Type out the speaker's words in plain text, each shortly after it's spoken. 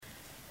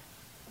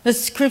The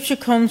scripture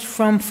comes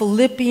from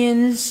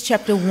Philippians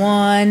chapter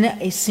 1,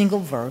 a single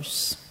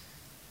verse.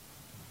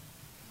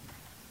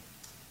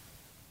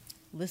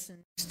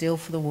 Listen still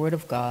for the word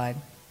of God.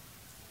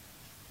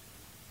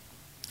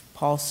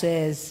 Paul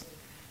says,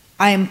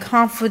 I am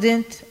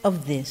confident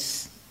of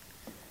this,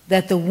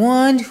 that the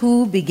one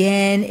who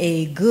began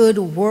a good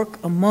work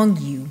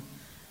among you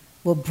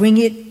will bring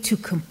it to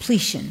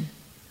completion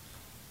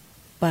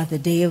by the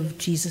day of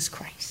Jesus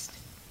Christ.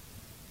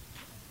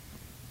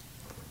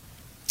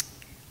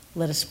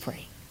 Let us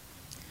pray.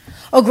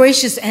 Oh,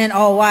 gracious and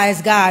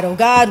all-wise God, oh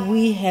God,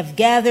 we have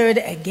gathered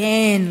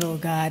again, Lord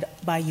God,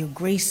 by your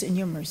grace and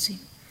your mercy.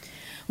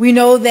 We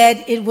know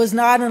that it was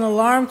not an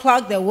alarm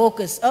clock that woke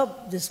us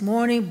up this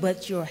morning,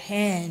 but your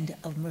hand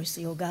of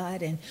mercy, oh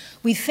God. And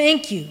we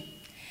thank you.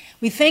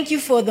 We thank you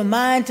for the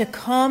mind to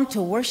come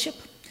to worship.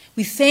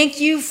 We thank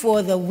you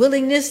for the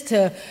willingness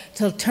to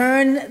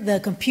turn the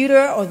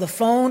computer or the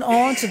phone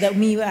on so that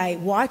we might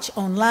watch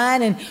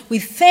online. And we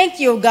thank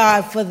you,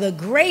 God, for the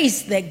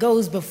grace that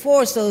goes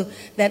before so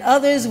that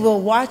others will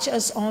watch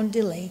us on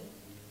delay.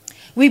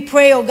 We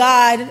pray, oh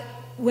God,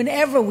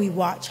 whenever we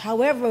watch,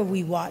 however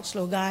we watch,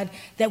 Lord God,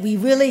 that we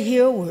really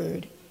hear a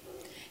word.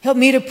 Help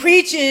me to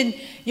preach and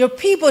your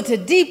people to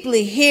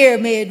deeply hear.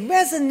 May it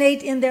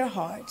resonate in their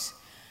hearts.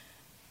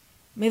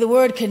 May the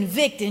word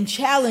convict and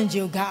challenge,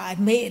 oh God.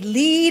 May it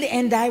lead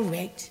and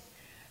direct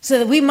so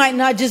that we might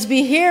not just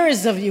be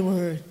hearers of your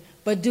word,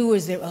 but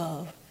doers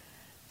thereof.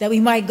 That we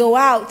might go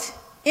out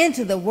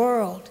into the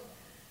world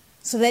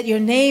so that your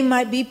name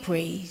might be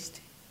praised,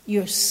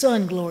 your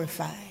Son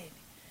glorified,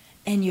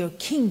 and your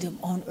kingdom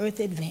on earth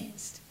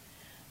advanced.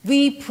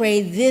 We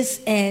pray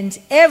this and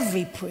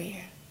every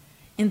prayer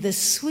in the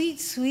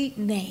sweet, sweet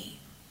name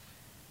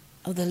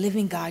of the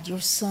living God, your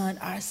Son,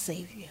 our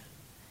Savior.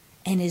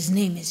 And his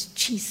name is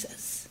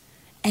Jesus,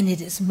 and it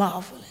is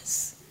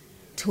marvelous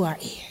to our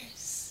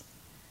ears.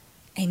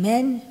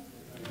 Amen,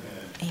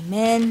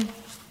 amen,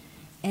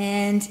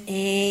 and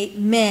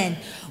amen.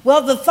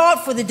 Well, the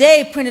thought for the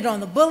day printed on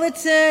the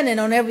bulletin and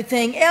on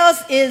everything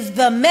else is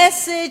the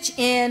message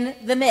in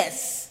the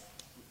mess.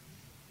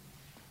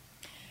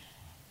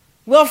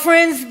 Well,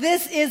 friends,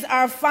 this is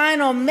our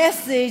final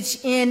message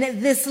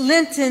in this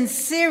Lenten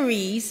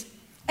series.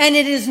 And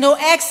it is no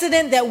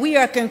accident that we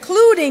are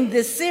concluding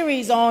this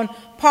series on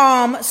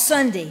Palm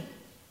Sunday.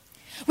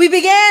 We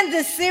began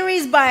this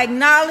series by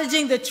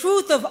acknowledging the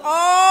truth of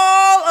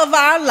all of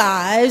our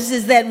lives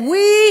is that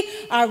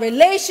we, our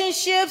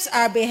relationships,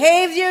 our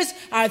behaviors,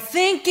 our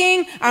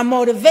thinking, our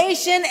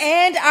motivation,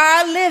 and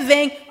our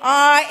living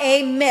are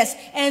a mess.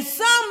 And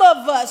some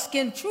of us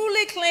can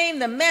truly claim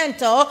the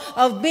mantle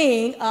of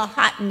being a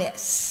hot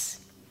mess.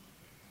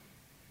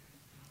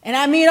 And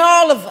I mean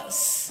all of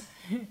us.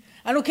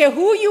 I don't care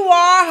who you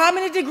are, how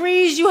many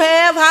degrees you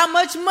have, how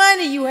much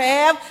money you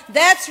have.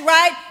 That's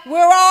right,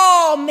 we're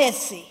all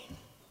messy.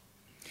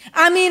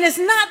 I mean, it's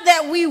not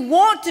that we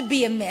want to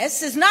be a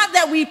mess. It's not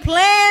that we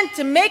plan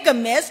to make a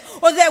mess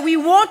or that we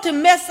want to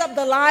mess up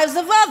the lives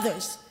of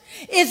others.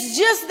 It's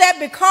just that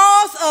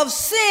because of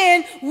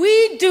sin,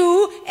 we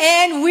do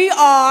and we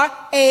are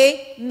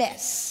a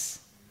mess.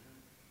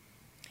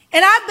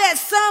 And I bet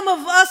some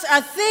of us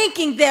are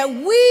thinking that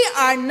we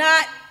are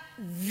not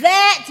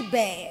that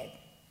bad.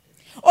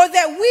 Or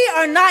that we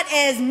are not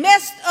as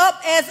messed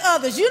up as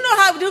others. You know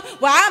how we do?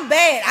 Well, I'm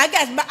bad.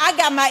 I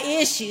got my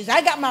issues.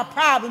 I got my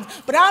problems.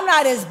 But I'm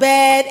not as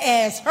bad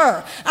as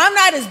her. I'm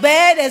not as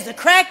bad as the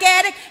crack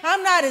addict.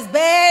 I'm not as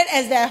bad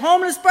as that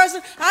homeless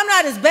person. I'm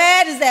not as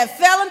bad as that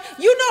felon.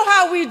 You know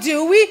how we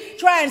do. We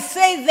try and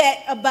say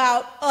that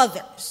about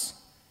others.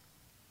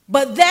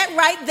 But that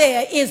right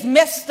there is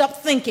messed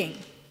up thinking.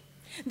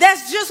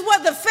 That's just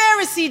what the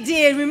Pharisee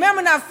did.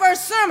 Remember in our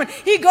first sermon,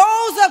 he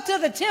goes up to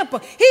the temple.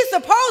 He's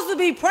supposed to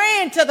be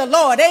praying to the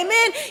Lord.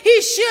 Amen.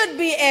 He should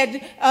be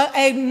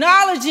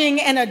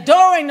acknowledging and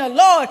adoring the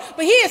Lord.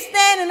 But he is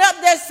standing up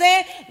there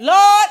saying,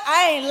 Lord,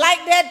 I ain't like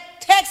that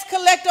tax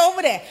collector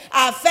over there.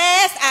 I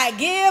fast, I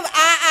give,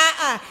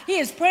 I. He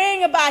is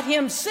praying about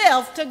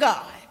himself to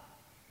God.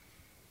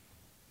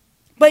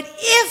 But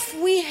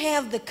if we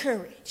have the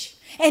courage,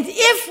 and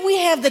if we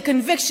have the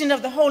conviction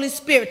of the Holy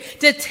Spirit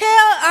to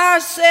tell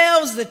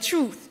ourselves the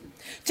truth,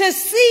 to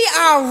see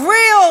our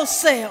real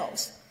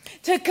selves,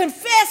 to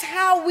confess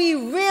how we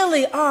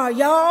really are,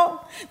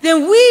 y'all,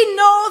 then we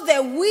know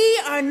that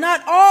we are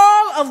not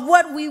all of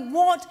what we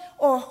want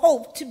or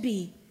hope to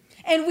be.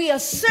 And we are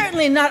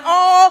certainly not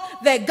all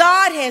that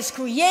God has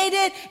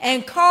created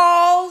and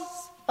calls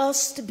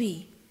us to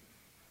be.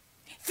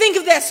 Think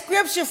of that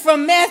scripture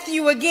from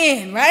Matthew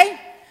again, right?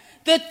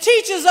 The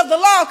teachers of the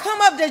law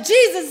come up to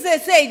Jesus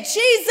and say,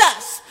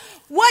 Jesus,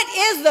 what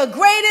is the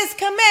greatest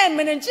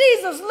commandment? And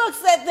Jesus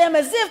looks at them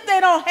as if they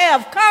don't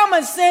have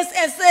common sense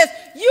and says,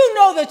 you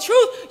know the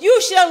truth.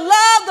 You shall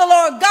love the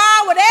Lord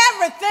God with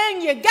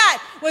everything you got,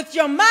 with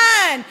your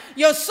mind,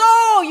 your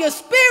soul, your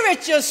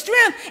spirit, your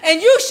strength,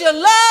 and you shall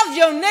love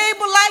your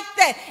neighbor like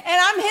that. And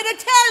I'm here to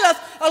tell us,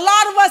 a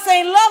lot of us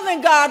ain't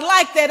loving God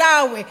like that,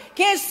 are we?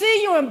 Can't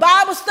see you in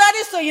Bible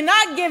study, so you're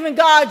not giving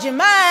God your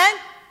mind.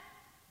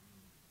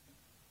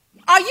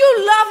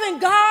 loving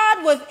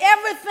God with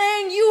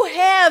everything you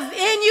have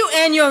in you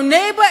and your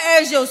neighbor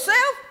as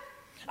yourself?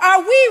 Are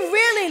we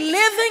really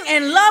living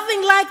and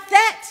loving like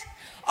that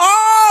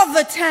all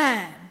the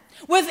time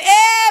with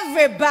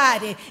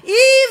everybody,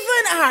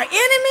 even our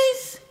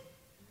enemies?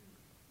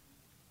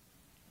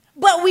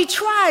 But we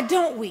try,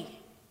 don't we?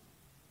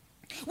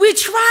 We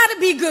try to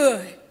be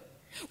good.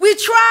 We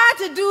try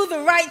to do the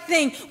right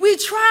thing. We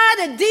try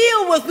to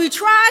deal with, we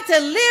try to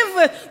live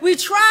with, we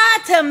try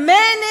to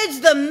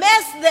manage the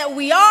mess that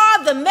we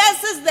are, the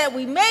messes that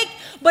we make,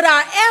 but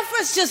our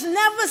efforts just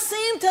never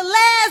seem to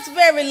last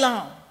very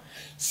long.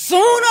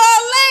 Sooner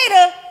or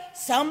later,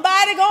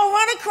 somebody gonna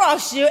run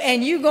across you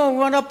and you gonna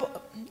run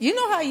up. You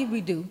know how we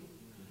do.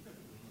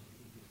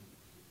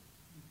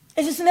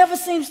 It just never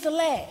seems to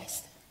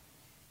last.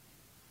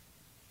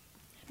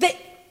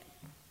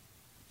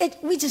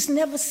 We just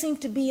never seem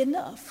to be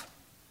enough.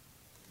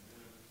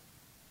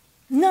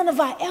 None of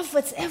our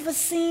efforts ever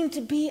seem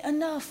to be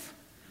enough,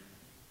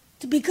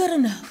 to be good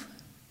enough.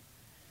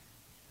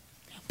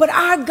 But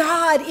our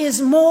God is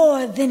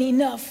more than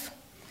enough.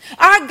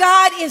 Our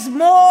God is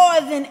more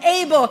than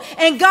able,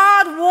 and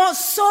God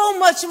wants so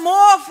much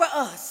more for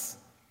us.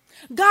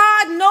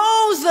 God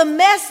knows the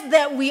mess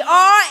that we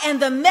are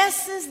and the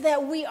messes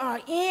that we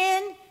are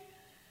in,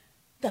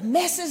 the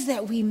messes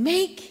that we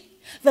make,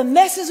 the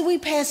messes we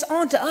pass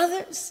on to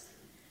others.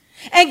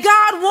 And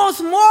God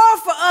wants more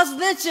for us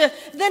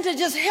than to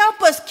just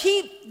help us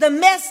keep the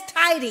mess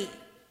tidy.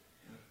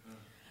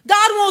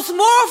 God wants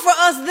more for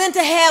us than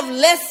to have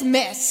less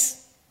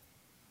mess,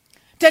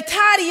 to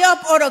tidy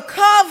up or to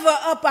cover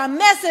up our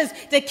messes,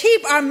 to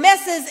keep our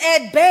messes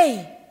at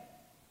bay.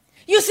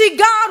 You see,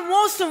 God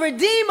wants to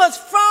redeem us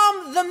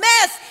from the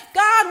mess.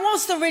 God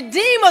wants to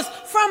redeem us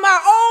from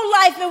our old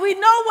life, and we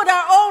know what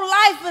our old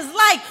life is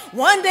like.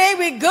 One day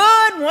we're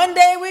good, one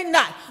day we're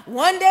not.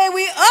 One day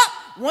we up,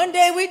 one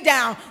day we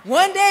down.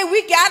 One day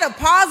we got a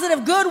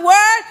positive good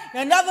word,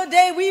 another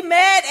day we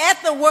mad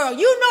at the world.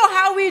 You know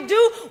how we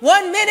do.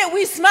 One minute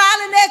we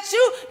smiling at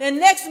you, the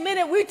next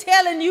minute we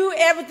telling you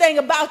everything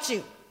about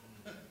you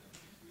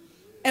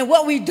and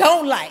what we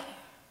don't like.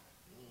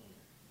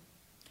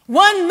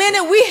 One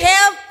minute we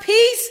have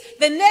peace,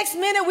 the next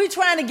minute we're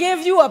trying to give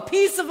you a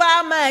piece of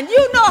our mind.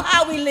 You know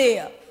how we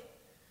live.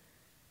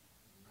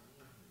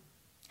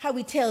 How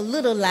we tell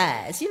little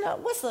lies. You know,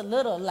 what's a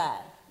little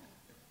lie?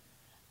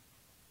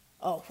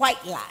 A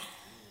white lie.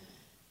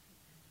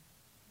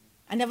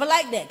 I never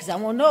liked that because I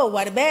won't know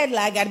why the bad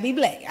lie got to be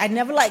black. I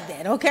never liked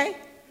that, okay?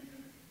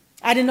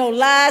 I didn't know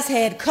lies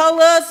had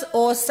colors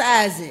or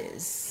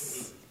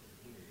sizes.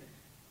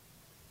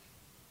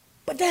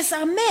 But that's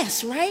our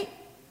mess, right?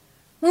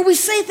 When we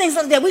say things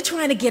like that, we're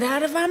trying to get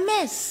out of our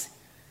mess.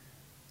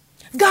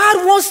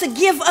 God wants to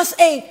give us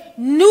a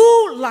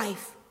new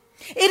life.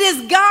 It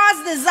is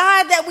God's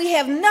desire that we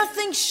have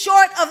nothing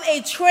short of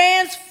a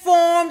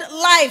transformed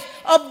life,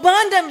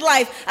 abundant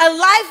life, a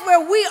life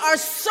where we are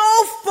so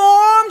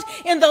formed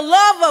in the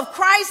love of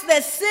Christ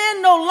that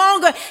sin no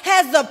longer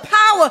has the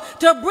power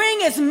to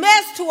bring its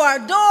mess to our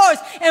doors,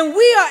 and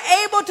we are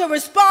able to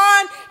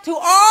respond to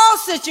all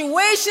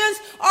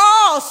situations,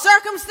 all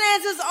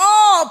circumstances,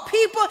 all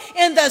people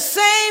in the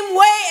same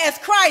way as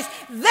Christ.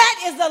 That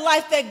is the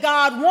life that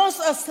God wants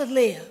us to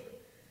live.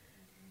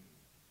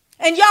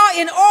 And y'all,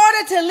 in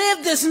order to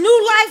live this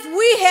new life,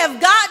 we have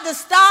got to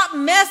stop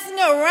messing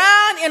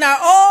around in our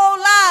old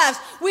lives.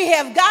 We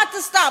have got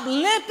to stop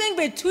limping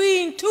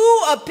between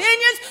two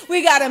opinions.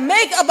 We got to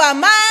make up our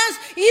minds.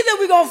 Either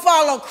we're going to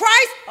follow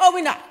Christ or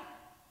we're not.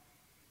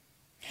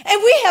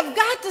 And we have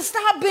got to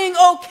stop being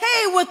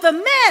okay with the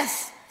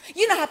mess.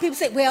 You know how people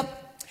say, well,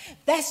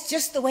 that's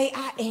just the way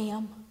I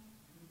am.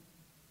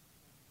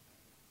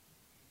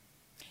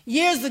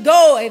 Years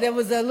ago, there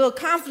was a little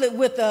conflict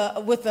with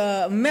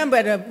a member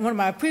at one of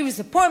my previous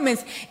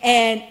appointments,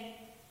 and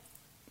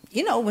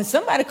you know, when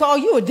somebody called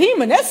you a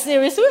demon, that's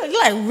serious.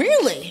 Like,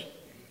 really?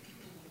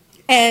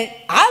 And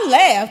I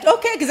laughed,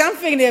 okay, because I'm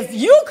thinking if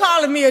you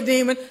calling me a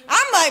demon,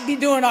 I might be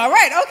doing all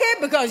right,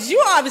 okay, because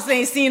you obviously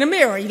ain't seen a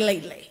mirror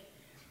lately.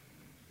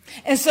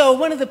 And so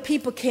one of the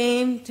people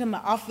came to my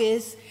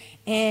office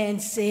and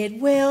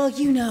said, well,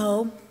 you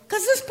know,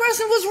 because this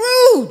person was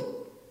rude.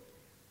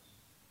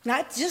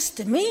 Not just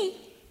to me.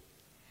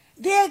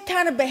 Their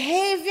kind of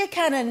behavior,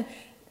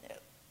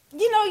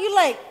 you know, you're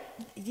like,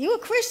 you a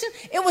Christian?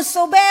 It was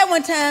so bad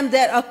one time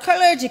that a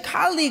clergy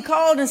colleague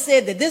called and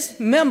said that this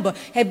member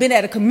had been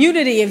at a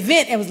community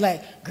event and was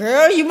like,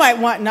 girl, you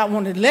might not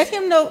want to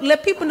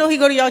let people know he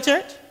go to your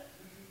church.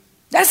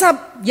 That's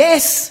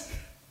yes.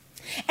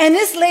 And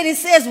this lady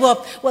says,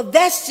 well,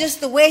 that's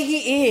just the way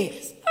he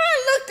is.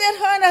 I looked at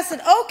her and I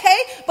said,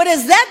 okay, but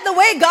is that the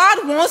way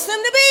God wants him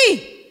to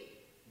be?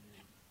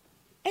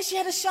 And she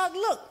had a shocked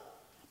look.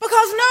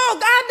 Because no,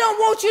 God don't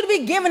want you to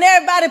be giving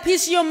everybody a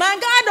piece of your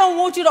mind. God don't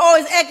want you to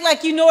always act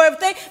like you know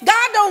everything.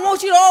 God don't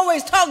want you to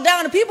always talk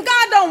down to people.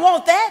 God don't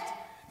want that.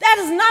 That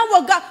is not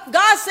what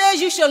God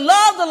says. You should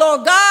love the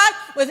Lord God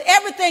with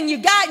everything you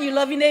got, and you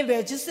love your neighbor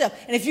as yourself.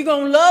 And if you're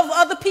going to love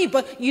other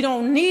people, you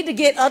don't need to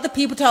get other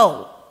people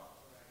told.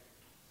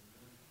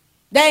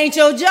 That ain't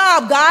your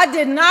job. God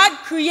did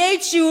not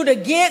create you to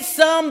get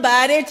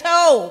somebody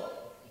told.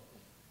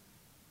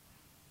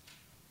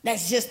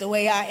 That's just the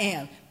way I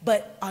am.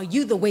 But are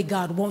you the way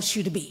God wants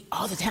you to be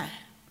all the time?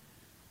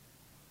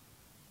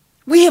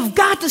 We have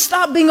got to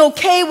stop being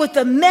okay with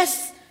the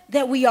mess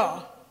that we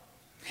are.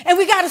 And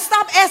we got to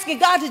stop asking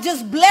God to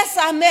just bless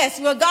our mess.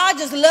 Well, God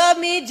just love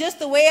me just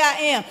the way I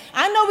am.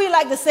 I know we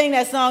like to sing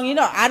that song. You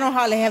know, I don't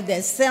hardly have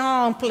that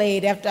song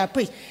played after I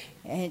preach.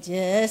 And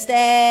just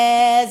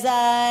as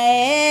I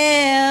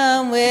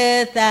am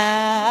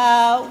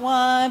without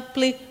one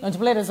plea. Don't you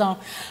play that song?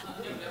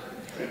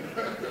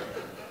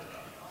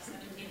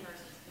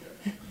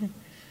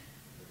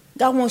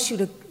 God wants you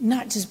to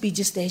not just be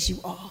just as you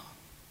are.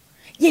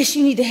 Yes,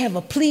 you need to have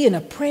a plea and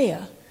a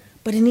prayer,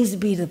 but it needs to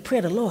be the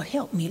prayer, the Lord,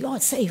 help me.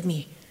 Lord, save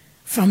me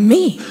from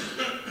me.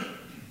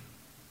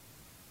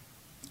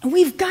 And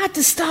we've got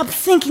to stop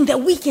thinking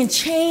that we can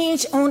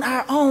change on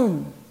our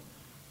own.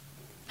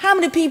 How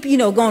many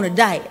people, go on a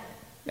diet,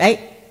 right?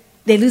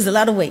 They lose a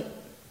lot of weight.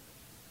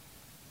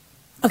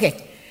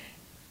 Okay.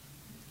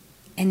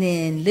 And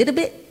then little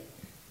bit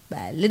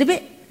by little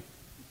bit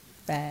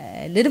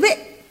by little bit,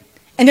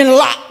 and then a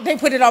lot, they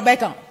put it all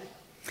back on.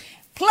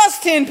 Plus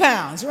 10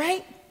 pounds,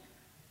 right?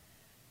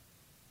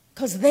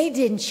 Because they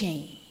didn't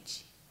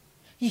change.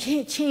 You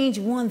can't change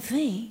one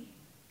thing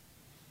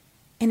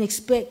and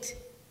expect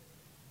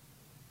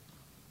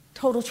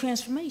total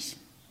transformation.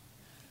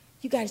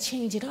 You got to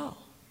change it all.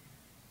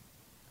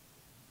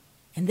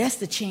 And that's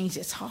the change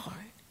that's hard.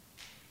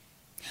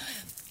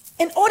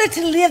 In order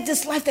to live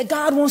this life that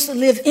God wants to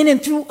live in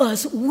and through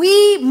us,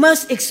 we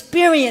must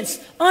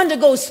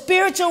undergo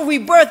spiritual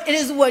rebirth. It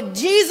is what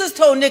Jesus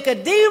told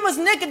Nicodemus.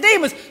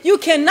 Nicodemus, you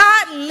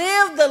cannot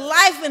live the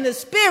life in the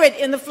spirit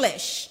in the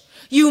flesh.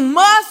 You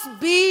must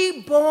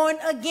be born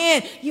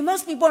again. You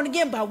must be born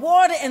again by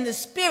water and the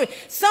spirit.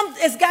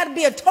 It's got to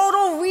be a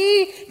total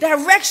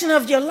redirection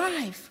of your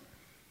life.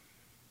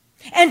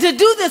 And to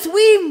do this,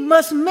 we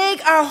must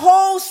make our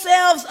whole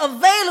selves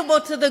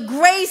available to the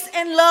grace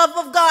and love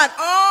of God.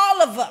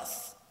 All of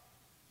us.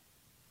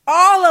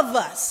 All of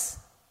us.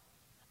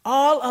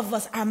 All of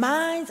us. Our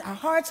minds, our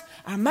hearts,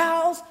 our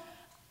mouths,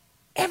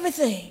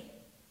 everything.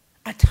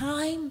 Our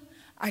time,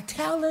 our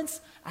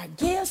talents, our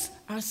gifts,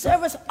 our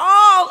service,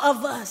 all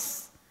of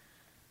us.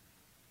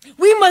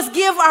 We must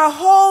give our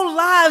whole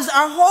lives,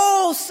 our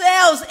whole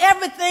selves,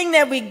 everything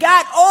that we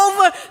got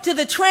over to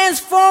the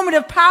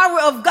transformative power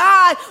of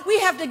God. We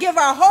have to give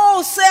our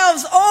whole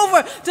selves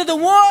over to the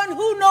one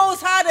who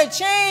knows how to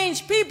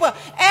change people.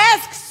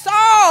 Ask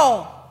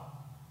Saul.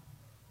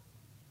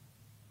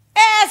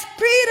 Ask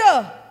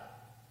Peter.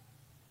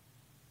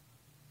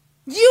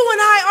 You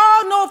and I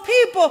all know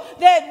people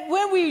that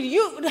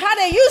how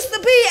they used to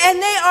be,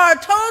 and they are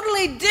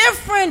totally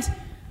different.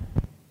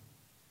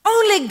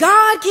 Only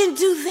God can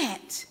do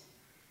that.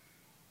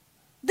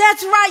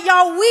 That's right,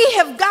 y'all. We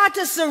have got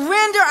to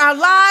surrender our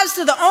lives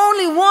to the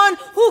only one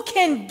who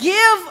can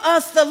give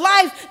us the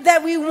life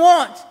that we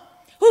want.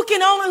 Who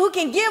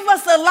can give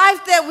us the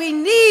life that we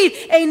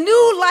need, a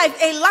new life,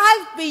 a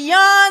life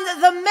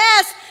beyond the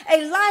mess,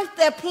 a life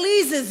that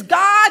pleases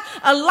God,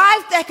 a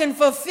life that can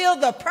fulfill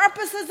the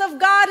purposes of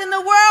God in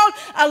the world,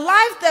 a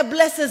life that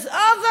blesses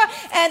others,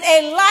 and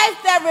a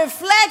life that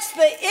reflects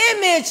the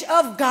image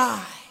of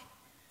God.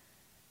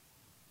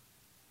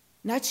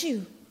 Not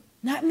you,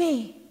 not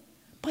me,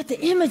 but the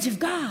image of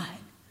God.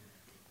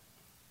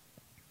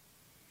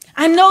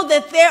 I know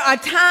that there are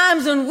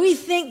times when we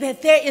think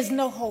that there is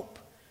no hope,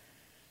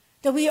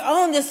 that we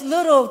are on this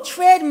little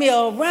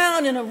treadmill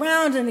round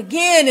and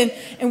again,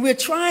 and we're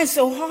trying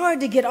so hard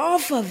to get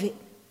off of it.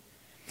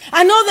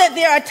 I know that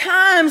there are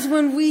times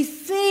when we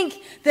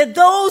think that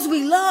those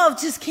we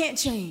love just can't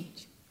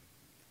change.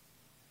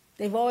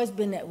 They've always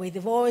been that way.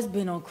 They've always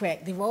been on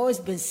crack. They've always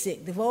been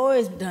sick. They've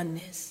always done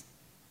this.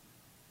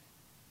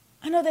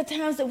 I know there are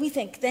times that we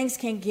think things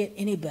can't get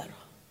any better.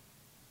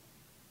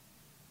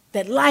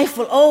 That life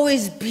will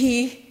always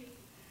be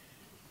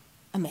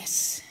a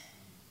mess.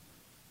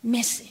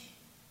 Messy.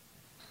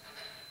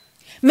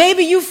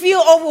 Maybe you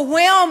feel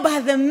overwhelmed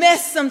by the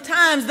mess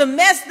sometimes. The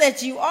mess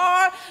that you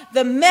are,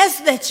 the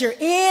mess that you're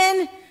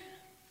in,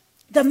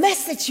 the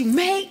mess that you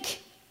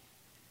make,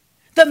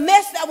 the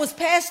mess that was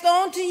passed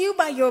on to you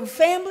by your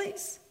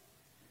families.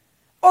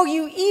 Or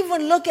you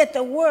even look at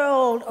the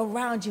world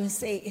around you and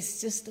say, it's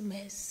just a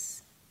mess.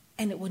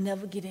 And it will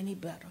never get any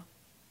better.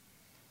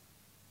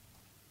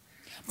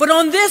 But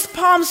on this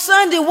Palm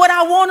Sunday, what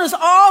I want us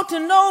all to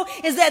know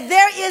is that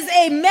there is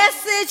a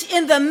message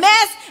in the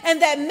mess,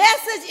 and that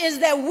message is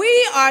that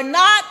we are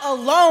not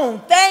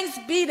alone. Thanks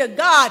be to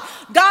God.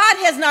 God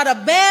has not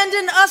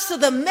abandoned us to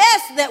the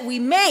mess that we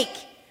make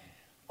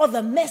or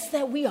the mess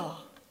that we are.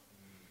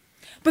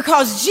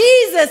 Because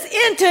Jesus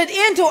entered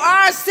into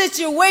our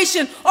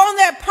situation on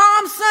that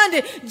Palm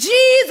Sunday.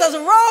 Jesus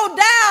rolled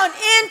down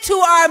into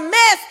our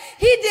mess.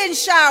 He didn't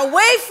shy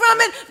away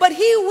from it, but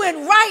he went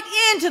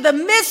right into the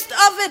midst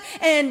of it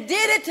and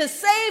did it to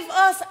save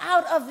us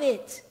out of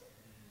it.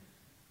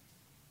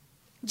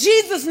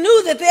 Jesus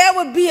knew that there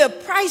would be a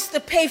price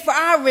to pay for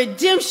our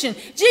redemption.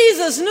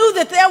 Jesus knew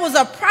that there was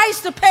a price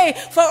to pay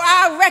for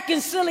our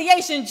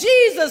reconciliation.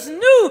 Jesus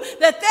knew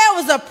that there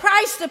was a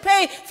price to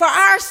pay for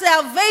our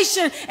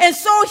salvation. And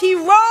so he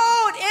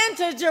rode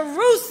into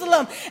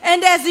Jerusalem.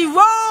 And as he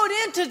rode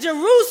into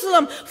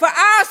Jerusalem for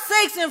our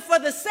sakes and for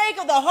the sake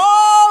of the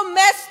whole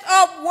messed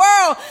up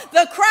world,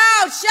 the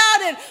crowd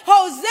shouted,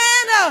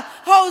 "Hosanna,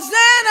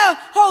 Hosanna,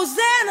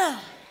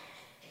 Hosanna."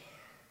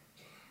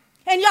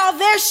 And y'all,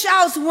 their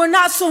shouts were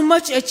not so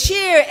much a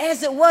cheer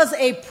as it was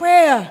a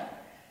prayer.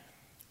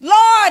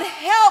 Lord,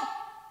 help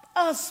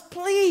us,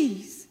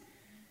 please.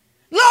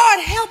 Lord,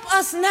 help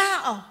us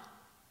now.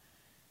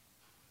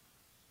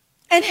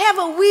 And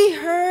haven't we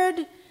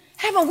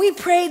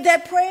prayed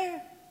that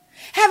prayer?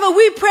 Haven't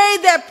we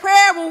prayed that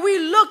prayer when we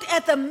looked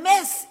at the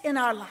mess in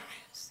our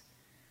lives?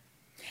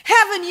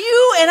 Haven't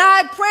you and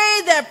I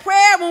prayed that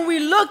prayer when we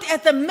looked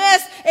at the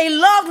mess a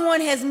loved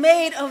one has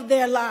made of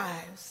their lives?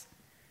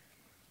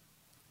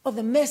 Or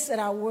the mess that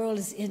our world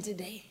is in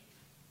today?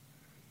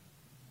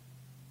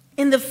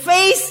 In the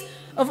face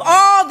of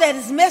all that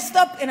is messed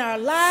up in our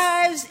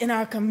lives, in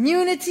our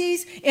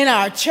communities, in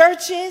our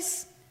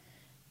churches,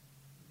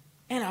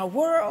 in our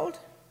world,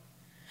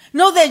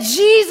 know that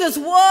Jesus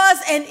was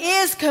and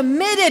is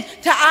committed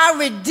to our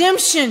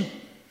redemption.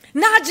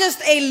 Not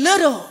just a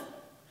little,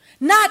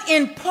 not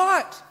in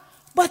part,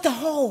 but the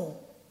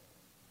whole.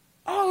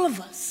 All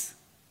of us.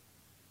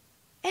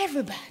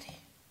 Everybody.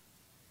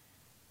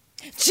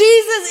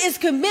 Jesus is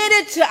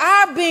committed to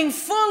our being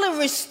fully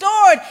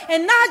restored,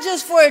 and not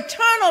just for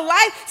eternal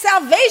life.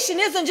 Salvation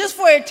isn't just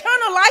for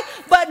eternal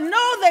life, but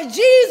know that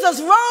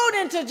Jesus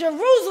rode into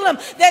Jerusalem,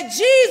 that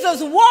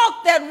Jesus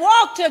walked that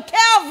walk to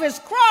Calvary's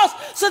cross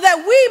so that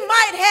we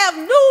might have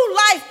new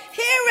life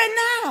here and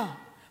now,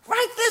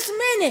 right this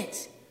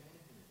minute.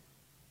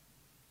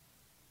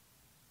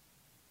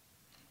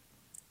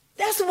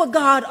 That's what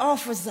God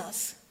offers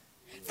us.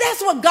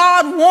 That's what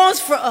God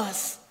wants for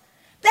us.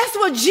 That's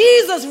what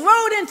Jesus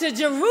rode into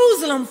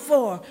Jerusalem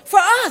for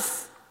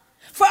us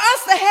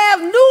to have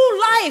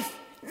new life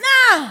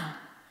now.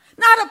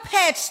 Not a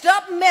patched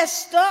up,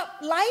 messed up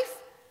life,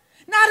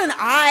 not an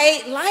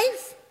I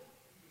life,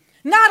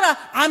 not a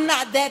I'm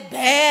not that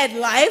bad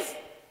life,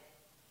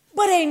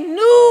 but a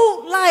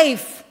new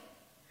life,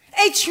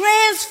 a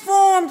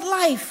transformed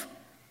life,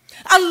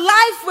 a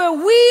life where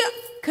we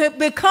could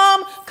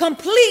become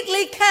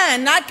completely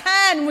kind, not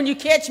kind when you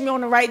catch me on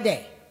the right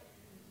day,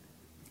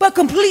 but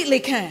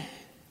completely kind,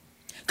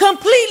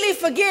 completely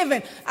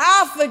forgiving.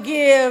 I'll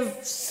forgive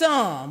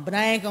some, but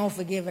I ain't going to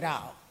forgive it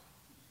all.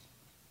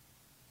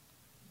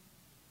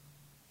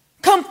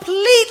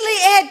 Completely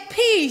at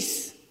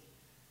peace.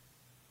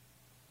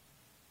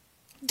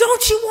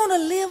 Don't you want to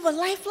live a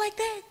life like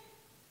that?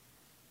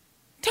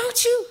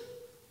 Don't you?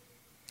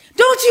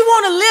 Don't you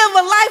want to live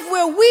a life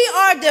where we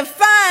are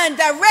defined,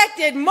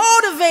 directed,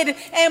 motivated,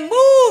 and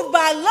moved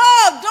by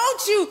love?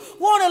 Don't you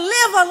want to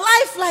live a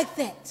life like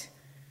that?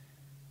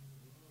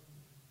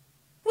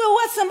 Well,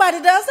 what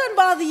somebody does doesn't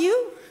bother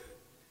you.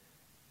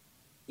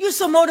 You're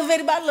so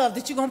motivated by love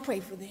that you're going to pray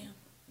for them.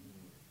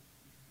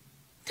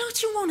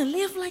 Don't you want to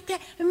live like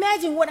that?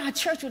 Imagine what our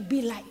church would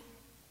be like.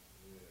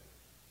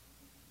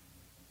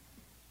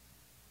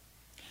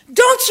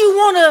 Don't you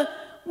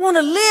want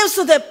to live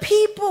so that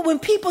people, when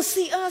people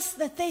see us,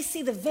 that they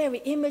see the very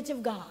image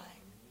of God?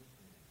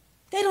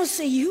 They don't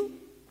see you.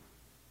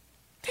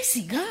 They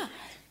see God.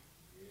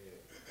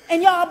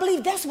 And y'all, I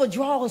believe that's what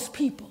draws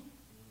people.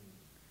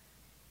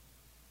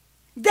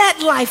 That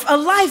life, a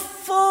life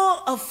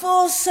full of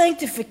full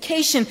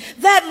sanctification,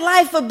 that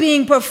life of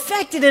being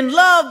perfected and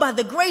loved by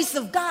the grace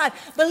of God,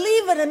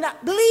 believe it or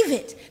not, believe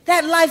it,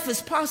 that life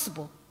is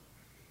possible.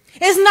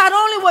 It's not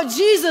only what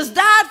Jesus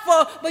died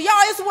for, but y'all,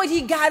 it's what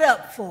he got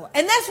up for.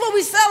 And that's what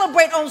we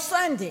celebrate on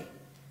Sunday.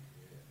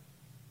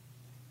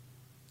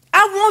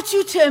 I want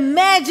you to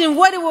imagine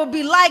what it will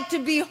be like to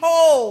be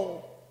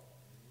whole,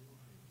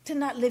 to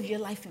not live your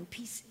life in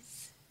pieces.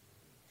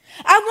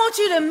 I want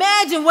you to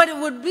imagine what it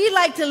would be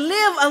like to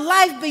live a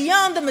life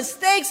beyond the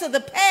mistakes of the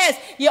past.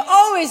 You're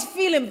always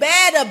feeling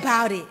bad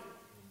about it.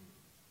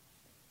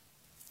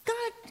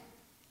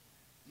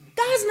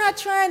 God's not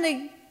trying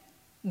to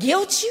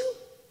guilt you.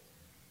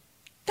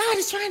 God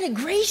is trying to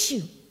grace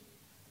you.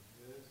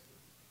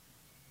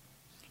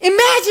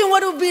 Imagine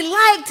what it would be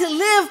like to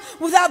live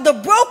without the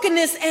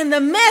brokenness and the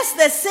mess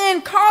that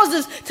sin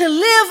causes, to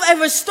live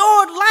a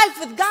restored life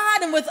with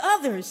God and with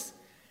others.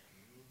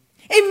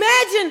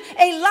 Imagine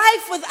a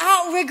life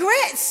without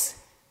regrets.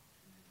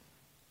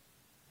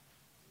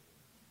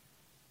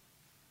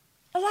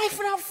 A life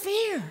without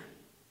fear.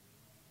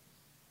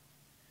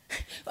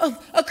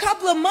 A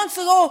couple of months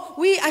ago,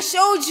 I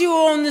showed you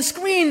on the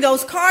screen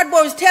those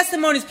cardboard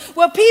testimonies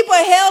where people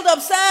held up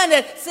signs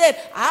that said,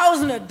 I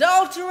was an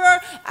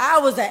adulterer, I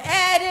was an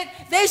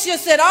addict. They should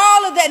have said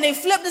all of that, and they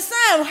flipped the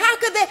sign. How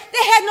could they?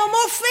 They had no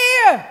more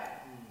fear.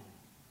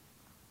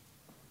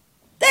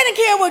 They didn't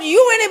care what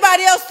you or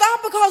anybody else thought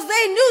because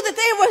they knew that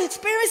they were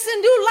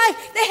experiencing new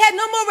life. They had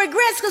no more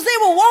regrets because they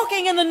were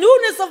walking in the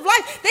newness of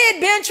life. They had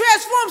been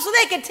transformed so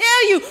they could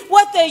tell you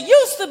what they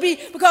used to be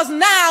because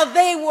now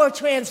they were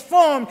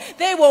transformed.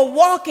 They were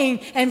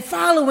walking and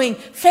following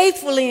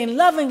faithfully and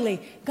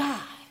lovingly God.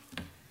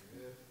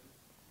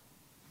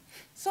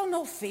 So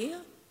no fear.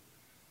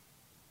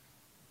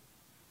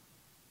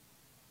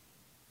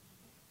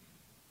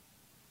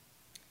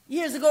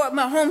 Years ago at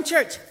my home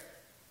church,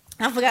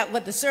 I forgot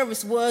what the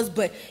service was,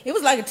 but it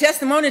was like a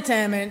testimony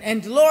time,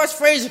 and Dolores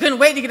Frazier couldn't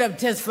wait to get up and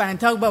testify and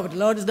talk about what the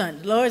Lord has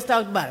done. Dolores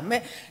talked about it.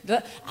 Man,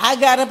 I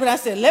got up and I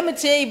said, let me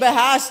tell you about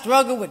how I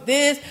struggled with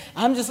this.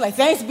 I'm just like,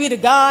 thanks be to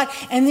God.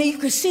 And then you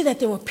could see that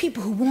there were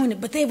people who wanted,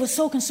 but they were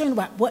so concerned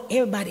about what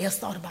everybody else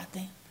thought about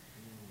them.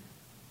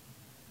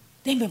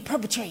 They've been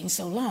perpetrating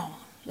so long,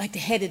 like they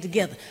had it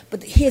together.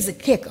 But here's the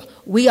kicker.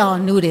 We all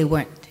knew they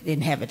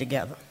didn't have it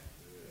together.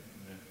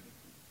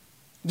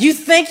 You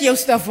think your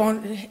stuff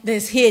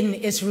that's hidden,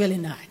 it's really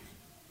not.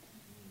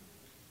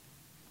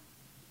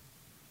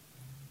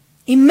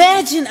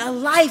 Imagine a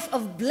life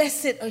of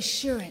blessed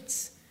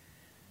assurance.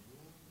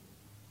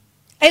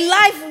 A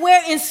life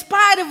where, in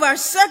spite of our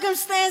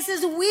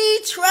circumstances,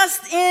 we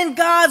trust in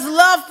God's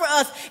love for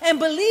us and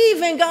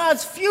believe in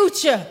God's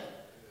future.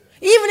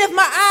 Even if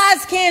my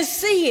eyes can't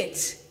see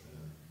it,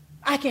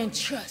 I can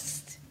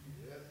trust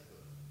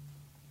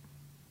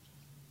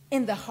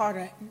in the heart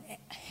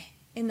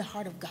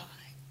of God.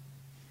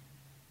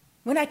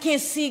 When I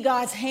can't see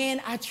God's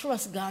hand, I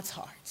trust God's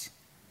heart.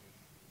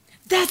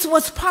 That's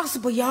what's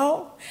possible,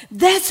 y'all.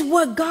 That's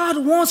what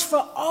God wants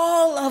for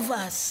all of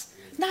us,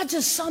 not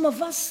just some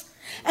of us.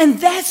 And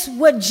that's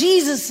what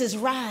Jesus'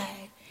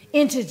 ride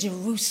into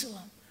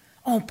Jerusalem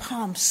on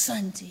Palm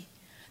Sunday.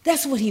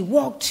 That's what he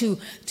walked to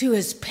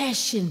his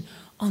passion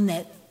on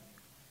that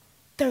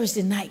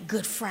Thursday night,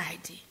 Good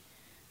Friday.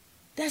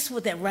 That's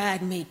what that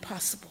ride made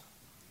possible.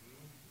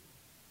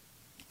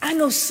 I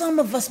know some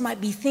of us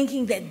might be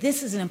thinking that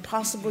this is an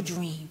impossible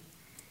dream,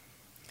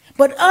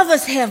 but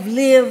others have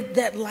lived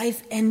that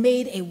life and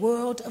made a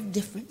world of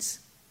difference.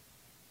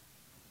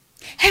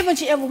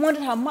 Haven't you ever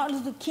wondered how Martin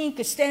Luther King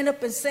could stand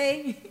up and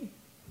say,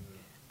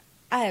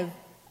 I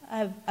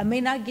may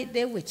not get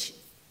there with you,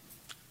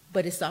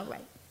 but it's all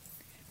right,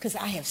 because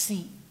I have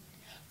seen.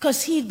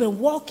 Because he'd been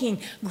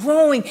walking,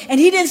 growing, and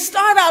he didn't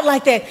start out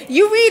like that.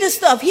 You read his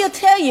stuff, he'll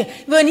tell you.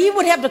 When he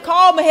would have to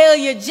call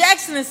Mahalia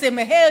Jackson and say,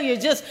 Mahalia,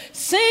 just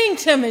sing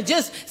to me,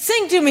 just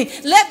sing to me.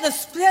 Let the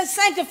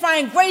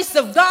sanctifying grace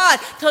of God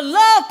to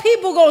love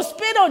people go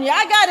spit on you.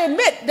 I got to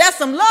admit, that's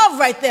some love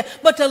right there.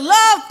 But to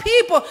love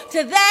people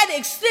to that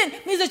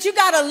extent means that you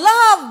got to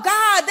love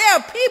God. There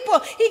are people,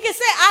 he can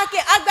say,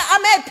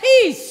 I'm at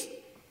peace.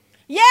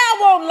 Yeah, I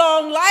want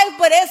long life,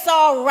 but it's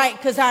all right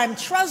because I'm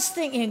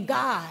trusting in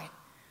God.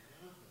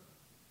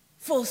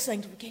 Full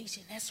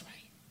sanctification, that's right.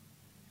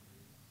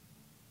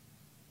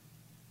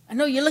 I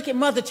know you look at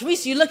Mother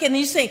Teresa, you look at and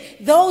you say,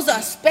 those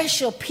are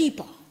special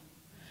people.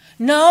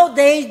 No,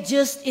 they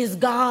just is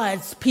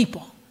God's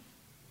people.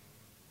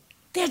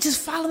 They're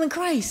just following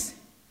Christ.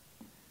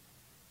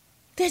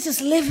 They're just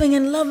living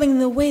and loving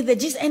the way that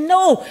Jesus, and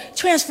no,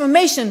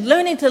 transformation,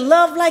 learning to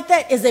love like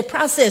that is a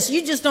process.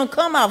 You just don't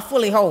come out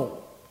fully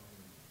whole.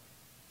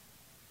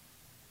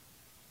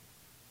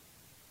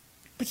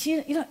 But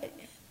you know,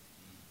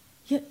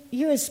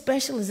 you're as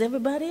special as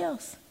everybody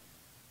else.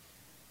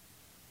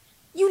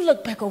 You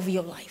look back over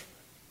your life.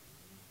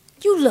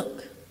 You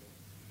look.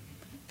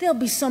 There'll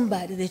be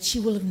somebody that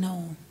you will have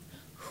known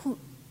who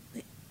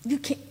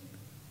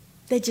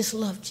they just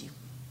loved you.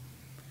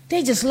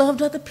 They just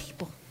loved other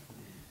people.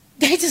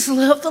 They just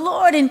loved the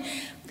Lord. And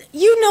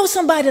you know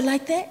somebody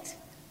like that.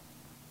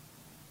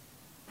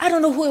 I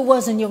don't know who it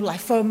was in your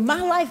life. For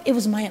my life, it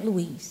was my Aunt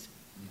Louise,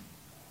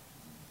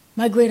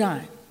 my great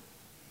aunt.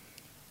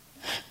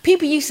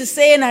 People used to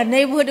say in our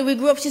neighborhood that we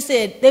grew up,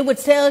 they would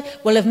tell,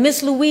 well, if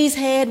Miss Louise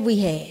had, we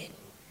had.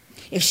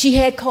 If she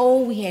had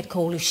coal, we had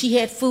coal. If she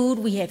had food,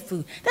 we had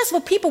food. That's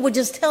what people would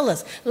just tell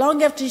us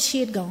long after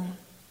she had gone.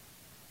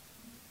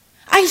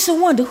 I used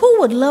to wonder, who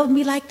would love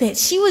me like that?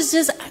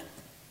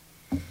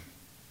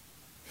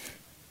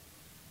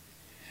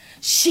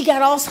 She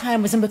got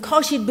Alzheimer's, and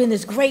because she'd been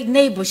this great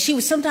neighbor, she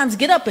would sometimes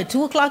get up at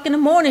 2 o'clock in the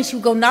morning. She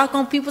would go knock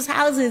on people's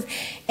houses,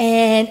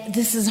 and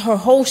this is her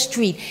whole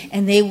street,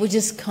 and they would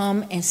just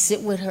come and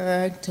sit with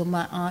her till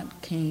my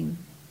aunt came.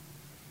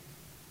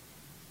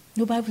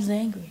 Nobody was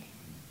angry.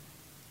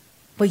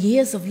 But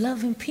years of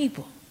loving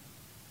people.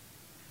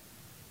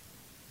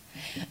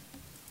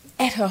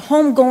 At her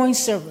homegoing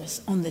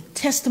service, on the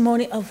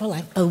testimony of her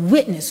life, a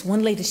witness,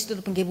 one lady stood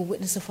up and gave a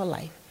witness of her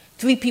life.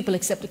 3 people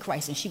accepted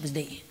Christ, and she was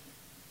dead.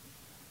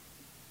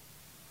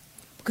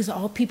 Because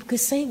all people could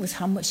say was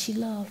how much she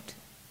loved.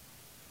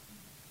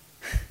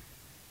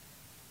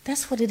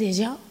 That's what it is,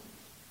 y'all.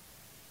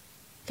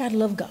 Gotta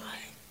love God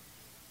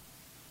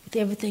with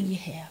everything you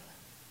have.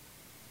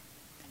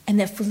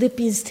 And that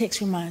Philippians text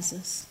reminds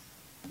us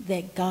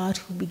that God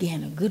who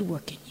began a good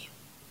work in you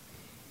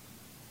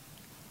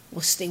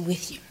will stay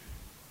with you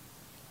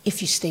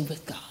if you stay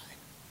with God.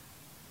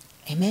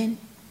 Amen.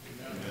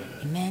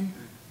 Amen.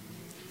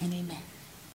 And amen.